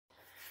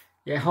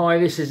Yeah, hi,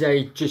 this is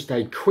just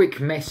a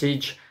quick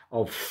message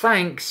of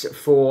thanks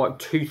for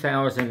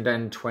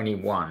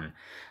 2021.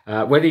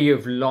 Whether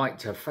you've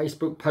liked a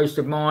Facebook post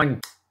of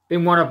mine,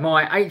 been one of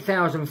my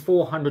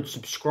 8,400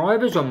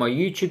 subscribers on my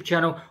YouTube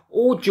channel,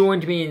 or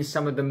joined me in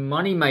some of the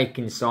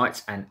money-making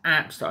sites and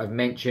apps that I've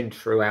mentioned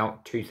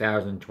throughout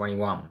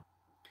 2021.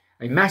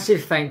 A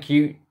massive thank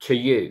you to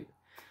you.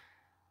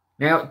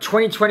 Now,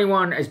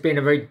 2021 has been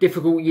a very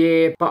difficult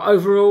year, but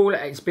overall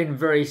it's been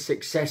very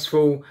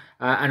successful,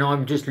 and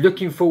I'm just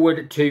looking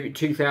forward to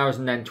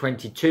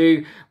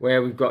 2022,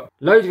 where we've got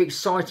loads of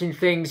exciting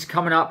things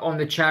coming up on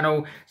the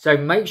channel. So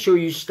make sure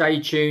you stay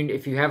tuned.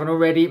 If you haven't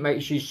already,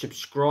 make sure you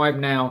subscribe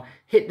now,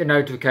 hit the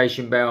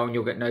notification bell, and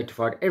you'll get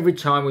notified every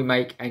time we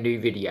make a new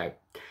video.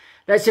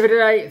 That's it for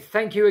today.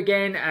 Thank you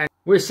again, and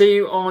we'll see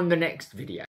you on the next video.